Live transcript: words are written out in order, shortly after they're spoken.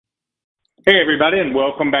Hey, everybody, and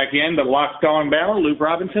welcome back in to Locked On Bama. Luke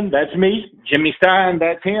Robinson, that's me. Jimmy Stein,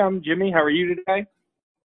 that's him. Jimmy, how are you today?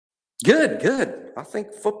 Good. I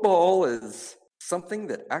think football is something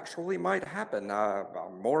that actually might happen.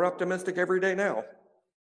 I'm more optimistic every day now.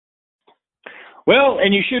 Well,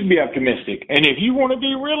 and you should be optimistic. And if you want to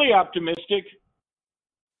be really optimistic,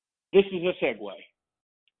 this is a segue.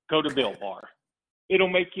 Go to Built Bar. It'll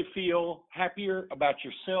make you feel happier about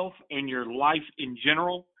yourself and your life in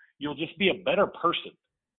general. You'll just be a better person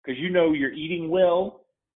because you know you're eating well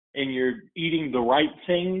and you're eating the right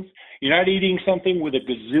things. You're not eating something with a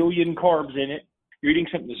gazillion carbs in it. You're eating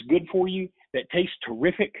something that's good for you, that tastes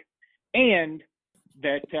terrific, and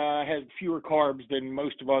that has fewer carbs than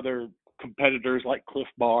most of other competitors like Cliff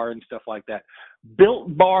Bar and stuff like that.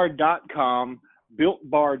 BuiltBar.com,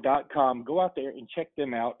 BuiltBar.com. Go out there and check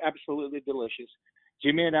them out. Absolutely delicious.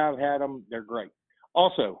 Jimmy and I have had them. They're great.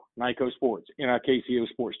 Also, Nyco Sports,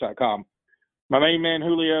 NIKCOsports.com. My main man,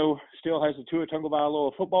 Julio, still has the Tua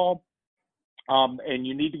Tagovailoa football, and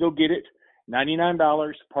you need to go get it.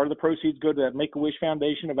 $99. Part of the proceeds go to that Make-A-Wish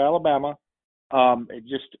Foundation of Alabama. It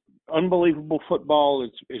just unbelievable football.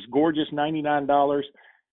 It's gorgeous, $99.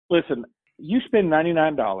 Listen, you spend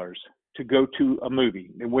 $99 to go to a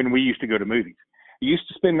movie. When we used to go to movies, you used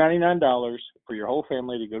to spend $99 for your whole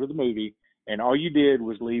family to go to the movie, and all you did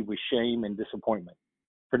was leave with shame and disappointment.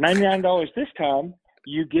 For $99 this time,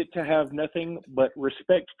 you get to have nothing but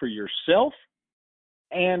respect for yourself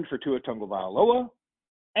and for Tua Tagovailoa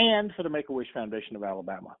and for the Make-A-Wish Foundation of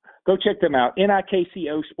Alabama. Go check them out,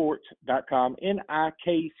 NIKCOsports.com,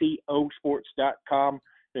 NIKCOsports.com.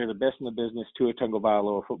 They're the best in the business. Tua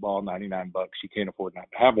Tagovailoa football, $99. You can't afford not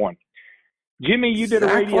to have one. Jimmy, you did a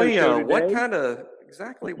radio show today.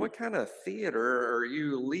 What kind of theater are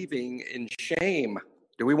you leaving in shame?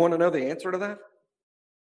 Do we want to know the answer to that?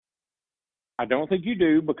 I don't think you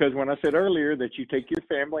do, because when I said earlier that you take your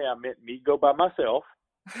family, I meant me go by myself.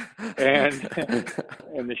 And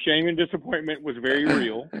the shame and disappointment was very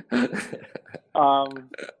real. But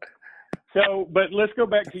let's go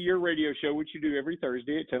back to your radio show, which you do every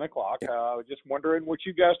Thursday at 10 o'clock. Just wondering what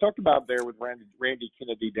you guys talked about there with Randy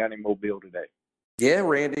Kennedy down in Mobile today. Yeah,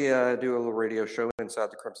 Randy, I do a little radio show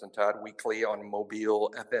inside the Crimson Tide weekly on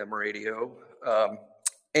Mobile FM radio.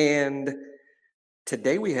 And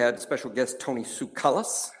today we had special guest Tony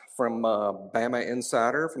Tsoukalas from Bama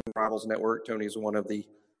Insider from the Rivals Network. Tony's one of the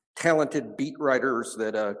talented beat writers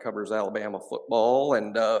that covers Alabama football,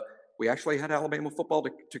 and we actually had Alabama football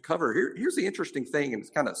to cover. Here's the interesting thing, and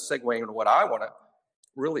it's kind of segueing into what I want to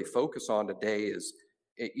really focus on today is,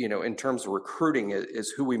 in terms of recruiting,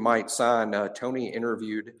 is who we might sign. Tony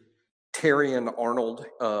interviewed Terrion Arnold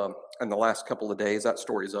in the last couple of days. That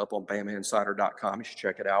story's up on BamaInsider.com. You should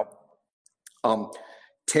check it out.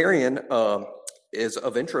 Terrion is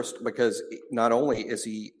of interest because not only is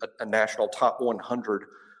he a national top 100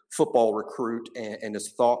 football recruit and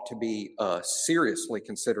is thought to be seriously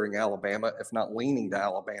considering Alabama, if not leaning to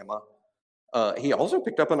Alabama, he also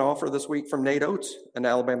picked up an offer this week from Nate Oates in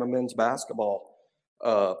Alabama men's basketball,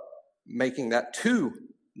 making that two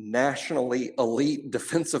nationally elite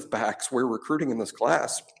defensive backs we're recruiting in this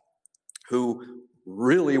class who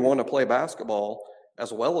really want to play basketball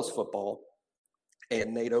as well as football.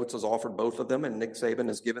 And Nate Oates has offered both of them, and Nick Saban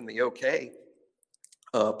has given the okay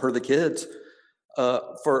per the kids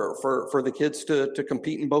for the kids to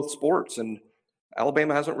compete in both sports. And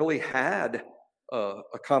Alabama hasn't really had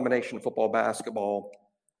a combination football basketball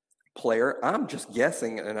player. I'm just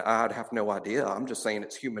guessing, and I'd have no idea. I'm just saying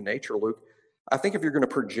it's human nature, Luke. I think if you're going to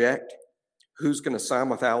project who's going to sign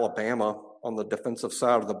with Alabama on the defensive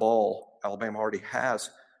side of the ball, Alabama already has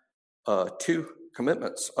three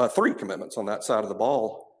commitments on that side of the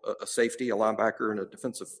ball, a safety, a linebacker, and a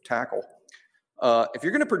defensive tackle. If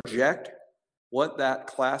you're going to project what that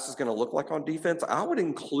class is going to look like on defense, I would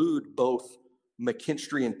include both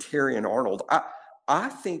McKinstry and Terrion Arnold. I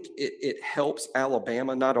think it helps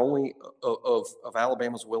Alabama, not only of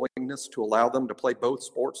Alabama's willingness to allow them to play both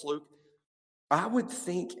sports, Luke. I would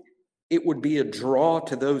think it would be a draw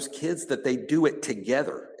to those kids that they do it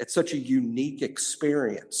together. It's such a unique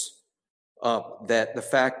experience that the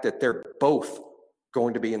fact that they're both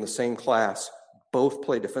going to be in the same class, both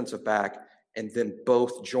play defensive back, and then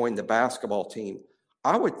both join the basketball team.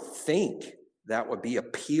 I would think that would be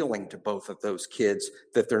appealing to both of those kids,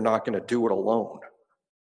 that they're not going to do it alone.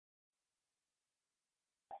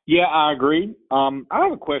 Yeah, I agree. I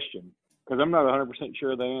have a question because I'm not 100%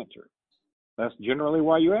 sure of the answer. That's generally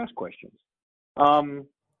why you ask questions.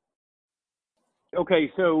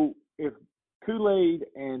 Okay, so if Kool-Aid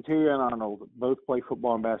and Terrion Arnold both play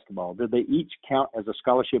football and basketball, did they each count as a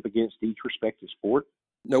scholarship against each respective sport?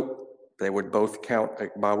 Nope. They would both count,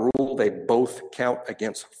 by rule, they both count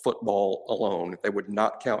against football alone. They would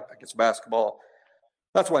not count against basketball.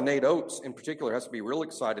 That's why Nate Oates in particular has to be real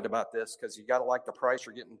excited about this, because you got to like the price.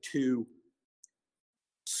 You're getting two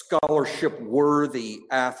scholarship-worthy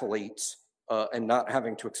athletes and not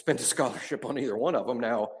having to expend a scholarship on either one of them.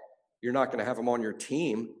 Now, you're not going to have them on your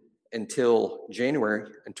team until January,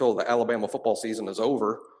 until the Alabama football season is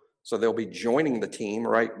over. So they'll be joining the team,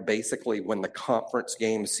 right, basically when the conference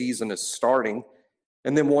game season is starting.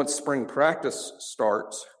 And then once spring practice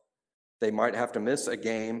starts, they might have to miss a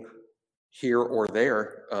game here or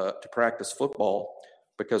there to practice football,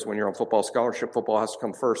 because when you're on football scholarship, football has to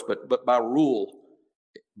come first. But by rule,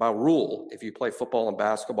 if you play football and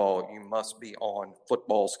basketball, you must be on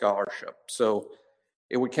football scholarship. So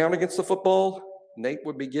it would count against the football. Nate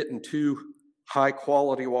would be getting two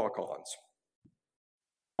high-quality walk-ons.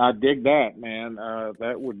 I dig that, man.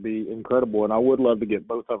 That would be incredible, and I would love to get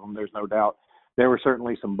both of them. There's no doubt. There was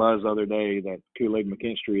certainly some buzz the other day that Kool-Aid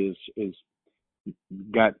McKinstry is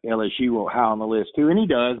got LSU high on the list too, and he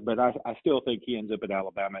does. But I still think he ends up at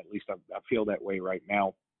Alabama. At least I feel that way right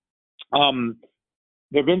now.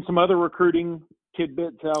 There have been some other recruiting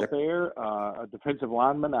tidbits out there. A defensive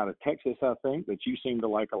lineman out of Texas, I think, that you seem to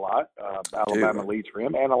like a lot. Alabama leads for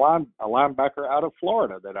him, and a linebacker out of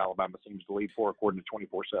Florida that Alabama seems to lead for, according to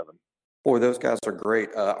 24/7. Boy, those guys are great.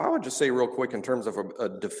 I would just say real quick in terms of a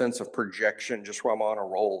defensive projection, just while I'm on a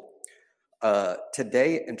roll.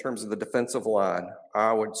 Today, in terms of the defensive line,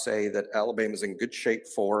 I would say that Alabama's in good shape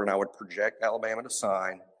for, and I would project Alabama to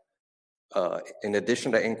sign, in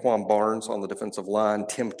addition to Anquan Barnes on the defensive line,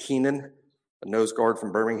 Tim Keenan, a nose guard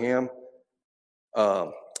from Birmingham.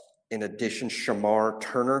 In addition, Shamar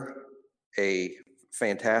Turner, a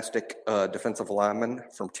fantastic defensive lineman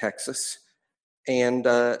from Texas, and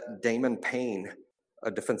Damon Payne, a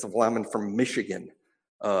defensive lineman from Michigan.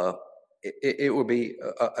 It would be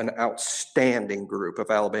an outstanding group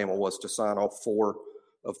if Alabama was to sign all four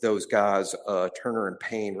of those guys. Turner and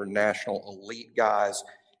Payne were national elite guys.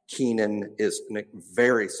 Keenan is a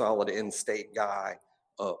very solid in-state guy.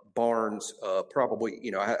 Barnes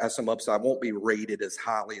probably, has some upside. Won't be rated as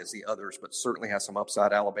highly as the others, but certainly has some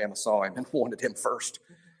upside. Alabama saw him and wanted him first.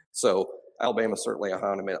 So Alabama certainly high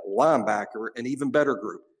on him. At linebacker, an even better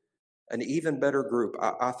group.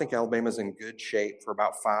 I think Alabama's in good shape for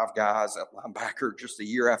about five guys at linebacker just a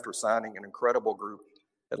year after signing an incredible group.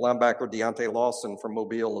 At linebacker, Deontay Lawson from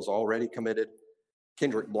Mobile is already committed.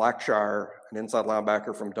 Kendrick Blackshire, an inside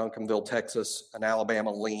linebacker from Duncanville, Texas, an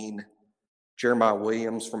Alabama lean. Jeremiah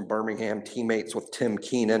Williams from Birmingham, teammates with Tim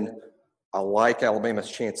Keenan. I like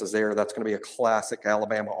Alabama's chances there. That's going to be a classic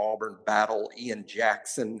Alabama-Auburn battle. Ian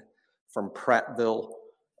Jackson from Prattville.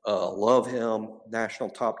 Love him, national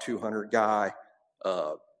top 200 guy.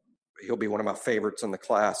 He'll be one of my favorites in the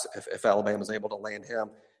class if Alabama's able to land him,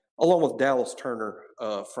 along with Dallas Turner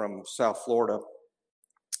from South Florida,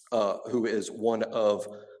 who is one of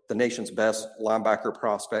the nation's best linebacker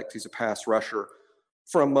prospects. He's a pass rusher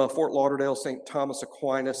from Fort Lauderdale, St. Thomas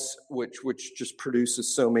Aquinas, which just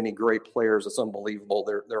produces so many great players. It's unbelievable.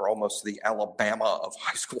 They're almost the Alabama of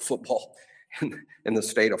high school football in the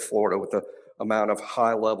state of Florida with the amount of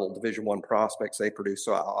high-level Division I prospects they produce.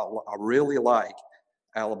 So I really like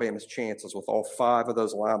Alabama's chances with all five of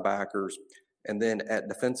those linebackers. And then at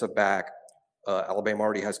defensive back, Alabama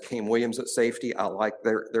already has Cam Williams at safety. I like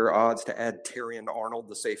their odds to add Terrion Arnold,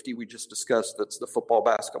 the safety we just discussed, that's the football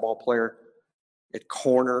basketball player. At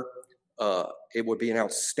corner, it would be an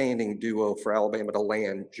outstanding duo for Alabama to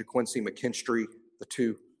land JaQuincy McKinstry, the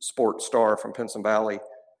two sports star from Pinson Valley.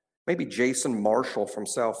 Maybe Jason Marshall from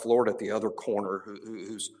South Florida at the other corner,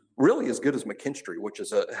 who's really as good as McKinstry, which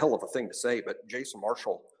is a hell of a thing to say, but Jason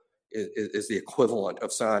Marshall is the equivalent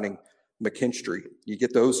of signing McKinstry. You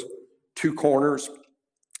get those two corners,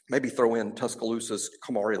 maybe throw in Tuscaloosa's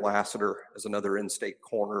Kamari Lassiter as another in-state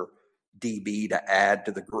corner DB to add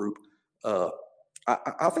to the group.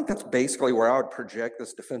 I think that's basically where I would project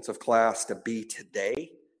this defensive class to be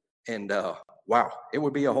today. And wow, it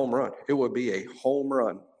would be a home run. It would be a home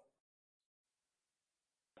run.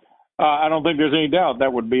 I don't think there's any doubt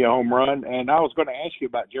that would be a home run. And I was going to ask you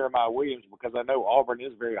about Jeremiah Williams because I know Auburn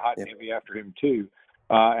is very hot and heavy after him too.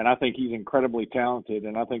 And I think he's incredibly talented,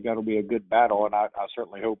 and I think that'll be a good battle. And I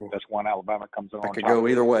certainly hope that's one Alabama comes on. I could go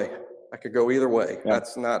either way. Yeah.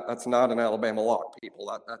 That's not an Alabama lock,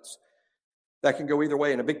 people. That can go either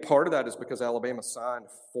way. And a big part of that is because Alabama signed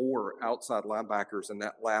 4 outside linebackers in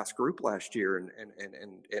that last group last year, and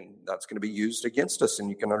that's going to be used against us, and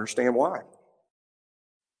you can understand why.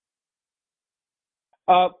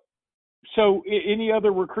 So any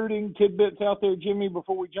other recruiting tidbits out there, Jimmy,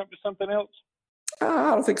 before we jump to something else?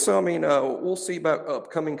 I don't think so. I mean, we'll see about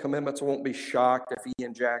upcoming commitments. I won't be shocked if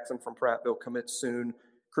Ian Jackson from Prattville commits soon.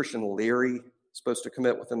 Christian Leary is supposed to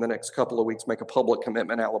commit within the next couple of weeks, make a public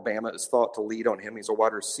commitment. Alabama is thought to lead on him. He's a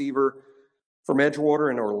wide receiver from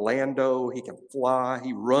Edgewater in Orlando. He can fly.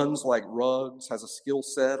 He runs like Ruggs, has a skill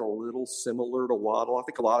set a little similar to Waddle. I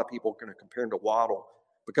think a lot of people are going to compare him to Waddle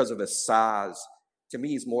because of his size. To me,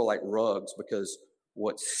 he's more like Ruggs because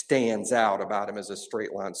what stands out about him is his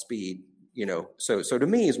straight line speed. So to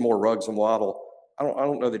me, he's more Ruggs than Waddle. I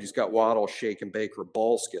don't know that he's got Waddle, shake and bake, or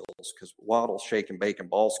ball skills, because Waddle, shake and bake, and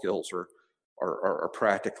ball skills are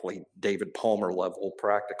practically David Palmer level,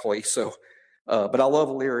 practically. So, but I love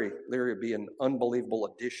Leary. Leary would be an unbelievable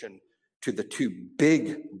addition to the two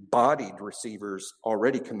big-bodied receivers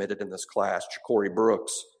already committed in this class, Ja'Cory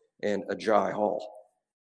Brooks and Agiye Hall.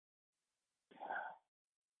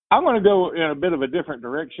 I'm going to go in a bit of a different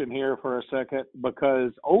direction here for a second,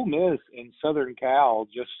 because Ole Miss and Southern Cal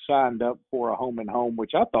just signed up for a home and home,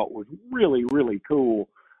 which I thought was really, really cool.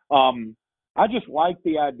 I just like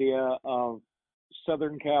the idea of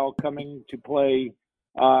Southern Cal coming to play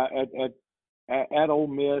at Ole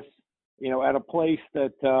Miss, at a place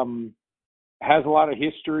that has a lot of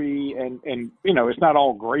history, and it's not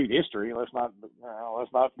all great history. Let's not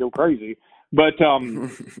go crazy, but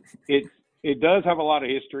It does have a lot of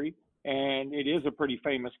history, and it is a pretty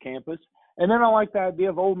famous campus. And then I like the idea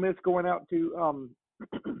of Ole Miss going out to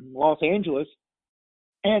Los Angeles.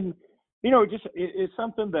 And, it's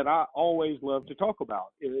something that I always love to talk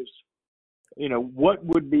about is, what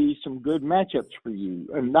would be some good matchups for you?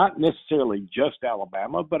 And not necessarily just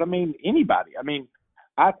Alabama, but, anybody.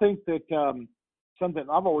 I think that something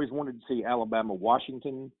I've always wanted to see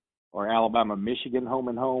Alabama-Washington or Alabama-Michigan home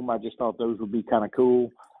and home. I just thought those would be kind of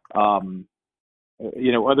cool.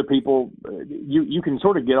 Other people, you can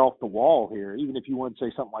sort of get off the wall here, even if you want to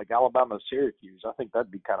say something like Alabama, Syracuse. I think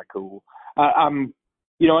that'd be kind of cool. I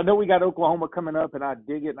know we got Oklahoma coming up, and I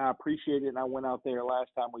dig it and I appreciate it. And I went out there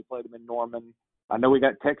last time we played them in Norman. I know we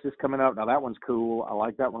got Texas coming up. Now that one's cool. I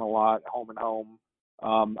like that one a lot, home and home.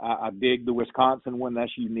 I dig the Wisconsin one.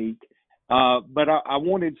 That's unique. But I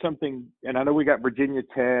wanted something, and I know we got Virginia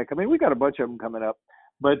Tech. we got a bunch of them coming up,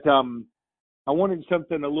 but I wanted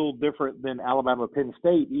something a little different than Alabama-Penn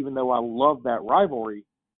State, even though I love that rivalry.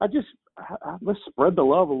 Let's spread the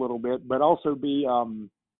love a little bit, but also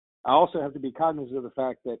I also have to be cognizant of the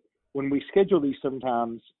fact that when we schedule these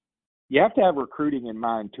sometimes, you have to have recruiting in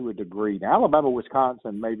mind to a degree. Now,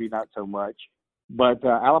 Alabama-Wisconsin, maybe not so much, but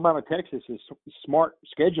Alabama-Texas is smart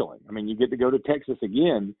scheduling. You get to go to Texas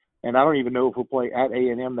again, and I don't even know if we'll play at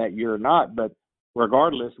A&M that year or not, but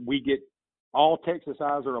regardless, we get all Texas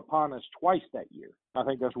eyes are upon us twice that year. I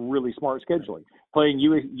think that's really smart scheduling. Playing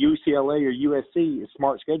UCLA or USC is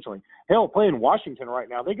smart scheduling. Hell, playing Washington right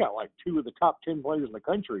now, they got like 2 of the top 10 players in the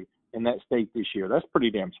country in that state this year. That's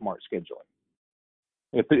pretty damn smart scheduling.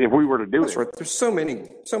 If we were to do That's it. Right. There's so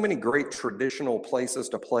many great traditional places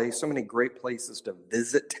to play, so many great places to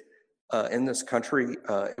visit in this country.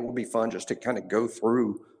 It would be fun just to kind of go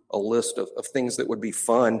through a list of things that would be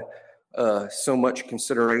fun. So much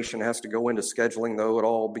consideration has to go into scheduling, though. It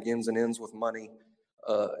all begins and ends with money.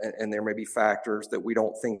 And there may be factors that we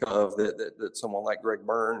don't think of that someone like Greg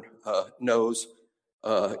Byrne knows,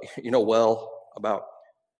 well about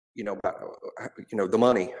the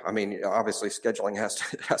money. Obviously scheduling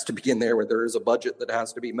has to begin there where there is a budget that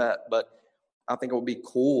has to be met. But I think it would be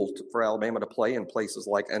cool for Alabama to play in places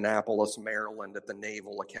like Annapolis, Maryland at the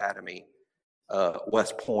Naval Academy,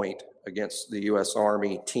 West Point against the U.S.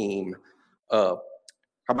 Army team. How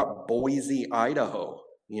about Boise, Idaho?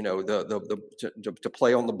 To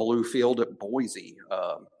play on the blue field at Boise.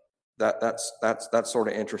 That's sort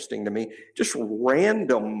of interesting to me. Just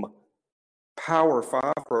random Power 5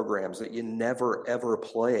 programs that you never ever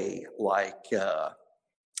play, like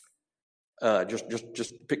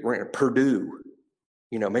just pick random Purdue.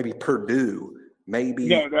 Maybe Purdue, maybe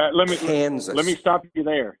Kansas. Let me stop you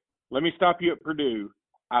there. Let me stop you at Purdue.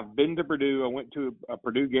 I've been to Purdue. I went to a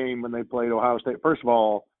Purdue game when they played Ohio State. First of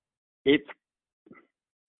all, it's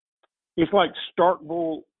like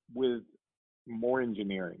Starkville with more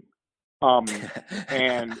engineering.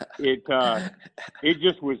 And it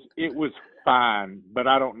was fine, but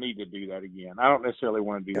I don't need to do that again. I don't necessarily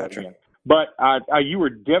want to do that again. But you were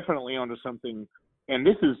definitely onto something, and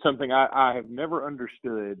this is something I have never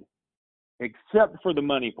understood, except for the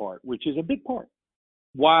money part, which is a big part.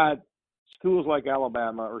 Why schools like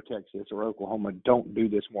Alabama or Texas or Oklahoma don't do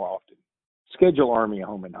this more often. Schedule Army a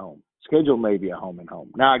home and home. Schedule Navy a home and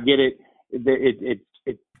home. Now I get it. It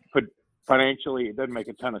financially it doesn't make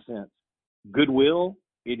a ton of sense. Goodwill,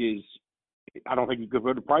 it is. I don't think you could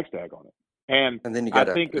put a price tag on it. And then you I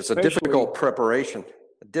got think it's a difficult preparation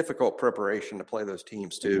to play those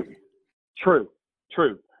teams too. True.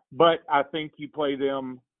 But I think you play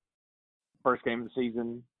them first game of the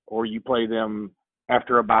season, or you play them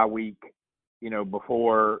after a bye week,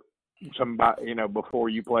 before before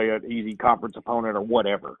you play an easy conference opponent or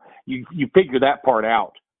whatever. You figure that part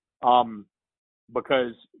out.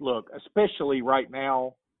 Because look, especially right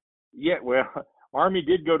now, Army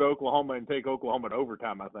did go to Oklahoma and take Oklahoma to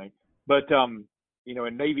overtime, I think. But and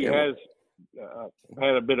Navy has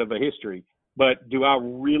had a bit of a history. But do I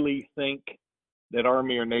really think that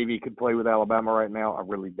Army or Navy could play with Alabama right now? I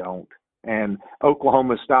really don't. And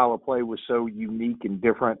Oklahoma's style of play was so unique and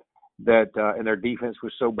different that and their defense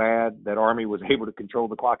was so bad that Army was able to control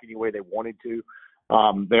the clock any way they wanted to.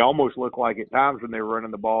 They almost looked like, at times when they were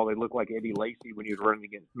running the ball, they looked like Eddie Lacy when he was running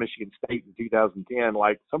against Michigan State in 2010.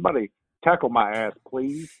 Like, somebody tackle my ass,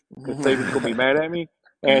 please, because Saban's going to be mad at me.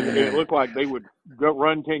 And it looked like they would go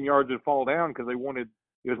run 10 yards and fall down because it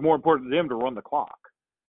was more important to them to run the clock.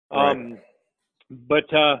 Right.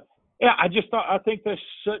 I think there's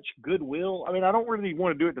such goodwill. I mean, I don't really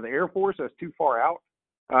want to do it to the Air Force. That's too far out.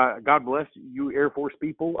 God bless you, Air Force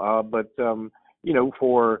people.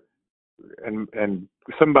 And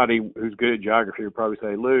somebody who's good at geography would probably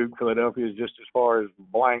say, Luke, Philadelphia is just as far as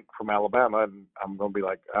blank from Alabama. And I'm going to be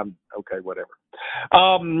like, I'm okay, whatever.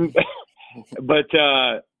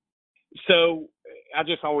 So I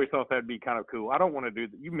just always thought that'd be kind of cool. I don't want to do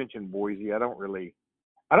that. You mentioned Boise. I don't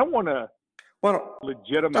want to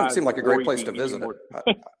legitimize. Doesn't seem like a great Boise place to visit anymore.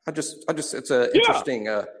 it. I just, it's an interesting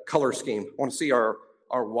color scheme. I want to see our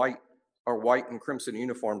white and crimson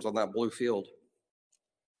uniforms on that blue field.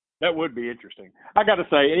 That would be interesting. I got to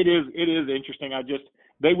say, it is interesting.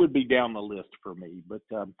 They would be down the list for me. But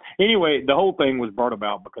anyway, the whole thing was brought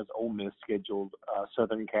about because Ole Miss scheduled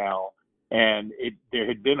Southern Cal, and there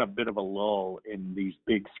had been a bit of a lull in these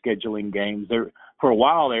big scheduling games. For a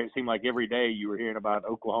while there, it seemed like every day you were hearing about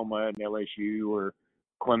Oklahoma and LSU, or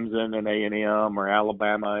Clemson and A&M, or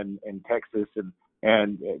Alabama and Texas,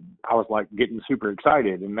 and I was like getting super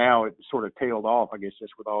excited. And now it sort of tailed off, I guess,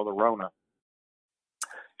 just with all the Rona.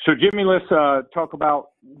 So, Jimmy, let's talk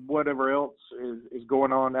about whatever else is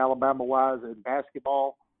going on Alabama-wise in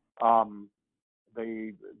basketball.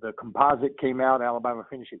 The composite came out. Alabama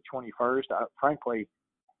finished at 21st. Frankly,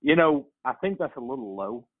 I think that's a little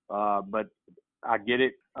low, but I get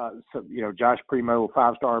it. Josh Primo,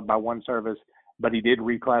 5-star by one service, but he did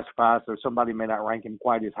reclassify, so somebody may not rank him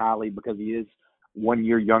quite as highly because he is 1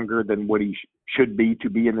 year younger than what he should be to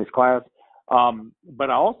be in this class. But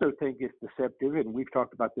I also think it's deceptive, and we've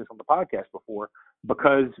talked about this on the podcast before,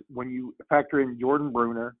 because when you factor in Jordan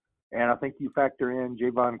Bruner, and I think you factor in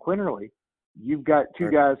Javon Quinterly, you've got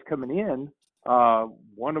two guys coming in,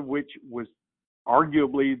 one of which was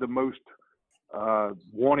arguably the most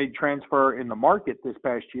wanted transfer in the market this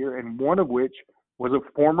past year, and one of which was a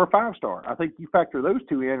former 5-star. I think you factor those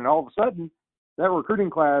two in, and all of a sudden, that recruiting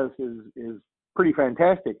class is pretty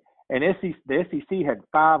fantastic. And the SEC had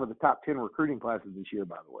 5 of the top 10 recruiting classes this year,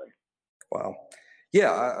 by the way. Wow.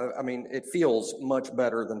 Yeah, I mean, it feels much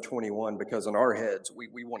better than 21 because in our heads,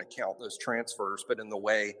 we want to count those transfers, but in the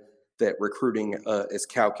way that recruiting is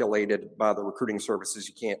calculated by the recruiting services,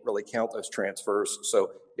 you can't really count those transfers.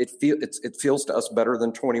 So it feels to us better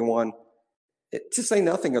than 21. To say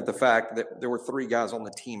nothing of the fact that there were 3 guys on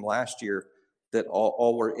the team last year that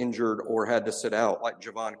all were injured or had to sit out, like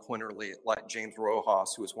Javon Quinterly, like James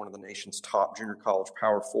Rojas, who was one of the nation's top junior college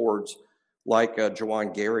power forwards, like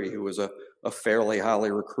Juwan Gary, who was a fairly highly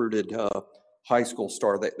recruited high school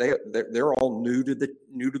star. They're all new to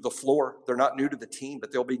the floor. They're not new to the team,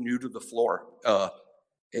 but they'll be new to the floor.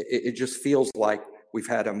 It just feels like we've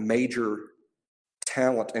had a major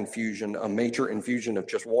talent infusion, a major infusion of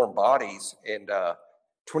just warm bodies, and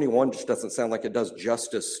 21 just doesn't sound like it does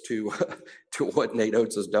justice to what Nate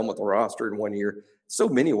Oates has done with the roster in 1 year. So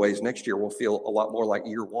many ways, next year will feel a lot more like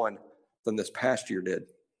year one than this past year did.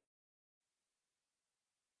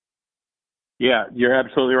 Yeah, you're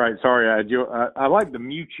absolutely right. Sorry, I like to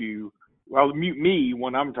mute you. Well, mute me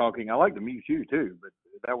when I'm talking. I like to mute you too, but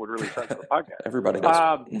that would really suck for the podcast. Everybody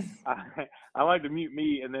does. I like to mute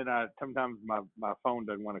me, and then sometimes my phone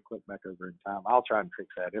doesn't want to click back over in time. I'll try and fix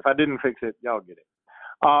that. If I didn't fix it, y'all get it.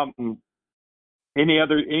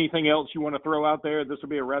 Anything else you want to throw out there? This will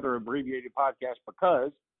be a rather abbreviated podcast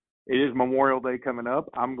because it is Memorial Day coming up.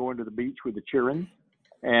 I'm going to the beach with the Chirins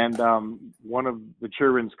and one of the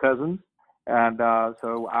Chirins' cousins. And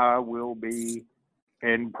so I will be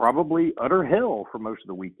in probably utter hell for most of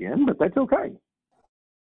the weekend, but that's okay.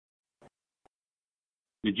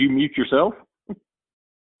 Did you mute yourself?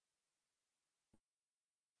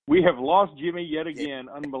 We have lost Jimmy yet again,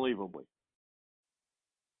 unbelievably.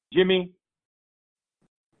 Jimmy?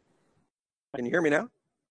 Can you hear me now?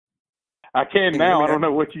 I can now. I don't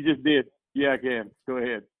know what you just did. Yeah, I can. Go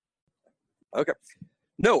ahead. Okay.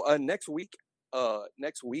 No, next week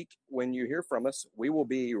when you hear from us, we will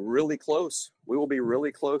be really close. We will be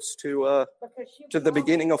really close to the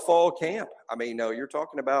beginning of fall camp. I mean, you're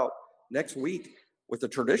talking about next week with the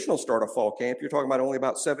traditional start of fall camp. You're talking about only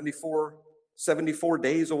about 74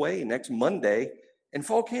 days away next Monday. And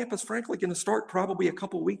fall camp is frankly going to start probably a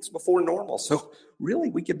couple weeks before normal. So really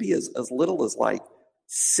we could be as little as like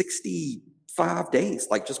 65 days,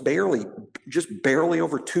 like just barely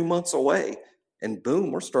over 2 months away. And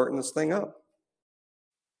boom, we're starting this thing up.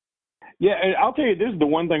 Yeah, and I'll tell you, this is the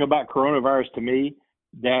one thing about coronavirus to me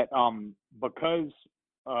that because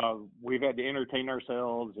we've had to entertain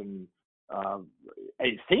ourselves and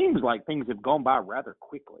it seems like things have gone by rather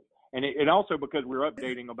quickly. And also because we're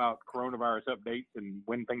updating about coronavirus updates and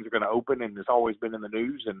when things are going to open, and it's always been in the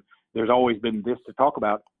news and there's always been this to talk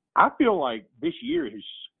about. I feel like this year has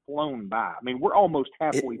flown by. I mean, we're almost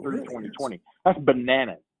halfway through 2020. That's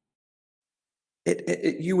bananas.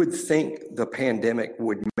 You would think the pandemic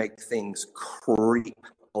would make things creep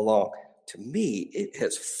along. To me, it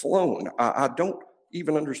has flown. I don't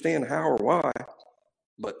even understand how or why,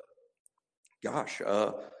 but gosh,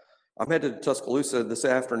 I'm headed to Tuscaloosa this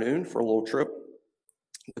afternoon for a little trip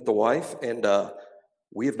with the wife, and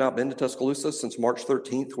we have not been to Tuscaloosa since March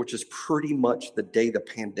 13th, which is pretty much the day the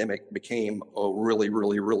pandemic became a really,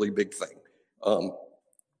 really, really big thing.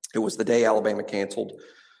 It was the day Alabama canceled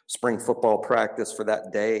spring football practice for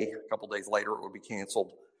that day. A couple days later, it would be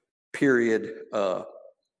canceled, period.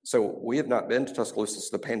 So we have not been to Tuscaloosa since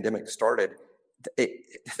the pandemic started.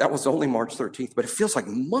 That was only March 13th, but it feels like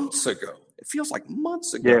months ago.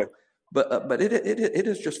 Yeah. But it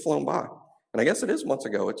has just flown by. And I guess it is months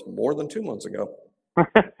ago. It's more than 2 months ago. Yeah,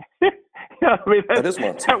 I mean, that is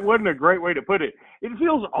months. That wasn't a great way to put it. It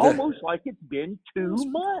feels almost like it's been 2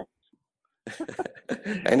 months.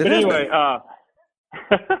 And but anyway,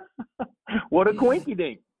 what a quinky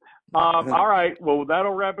dink. All right. Well,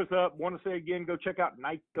 that'll wrap us up. Want to say again, go check out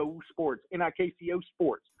Nikco Sports,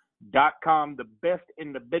 NIKCOsports.com, the best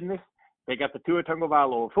in the business. They got the Tua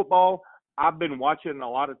Tagovailoa football. I've been watching a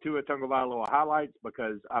lot of Tua Tagovailoa highlights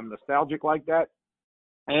because I'm nostalgic like that,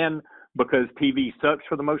 and because TV sucks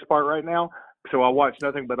for the most part right now. So I watch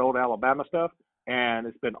nothing but old Alabama stuff, and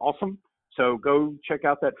it's been awesome. So go check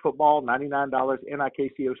out that football, $99,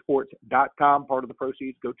 NIKCOsports.com. Part of the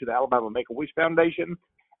proceeds go to the Alabama Make-A-Wish Foundation,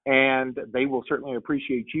 and they will certainly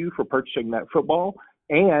appreciate you for purchasing that football,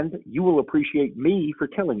 and you will appreciate me for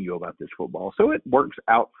telling you about this football. So it works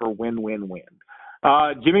out for win-win-win.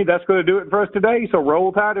 Jimmy, that's going to do it for us today. So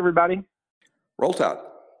roll tide, everybody. Roll tide.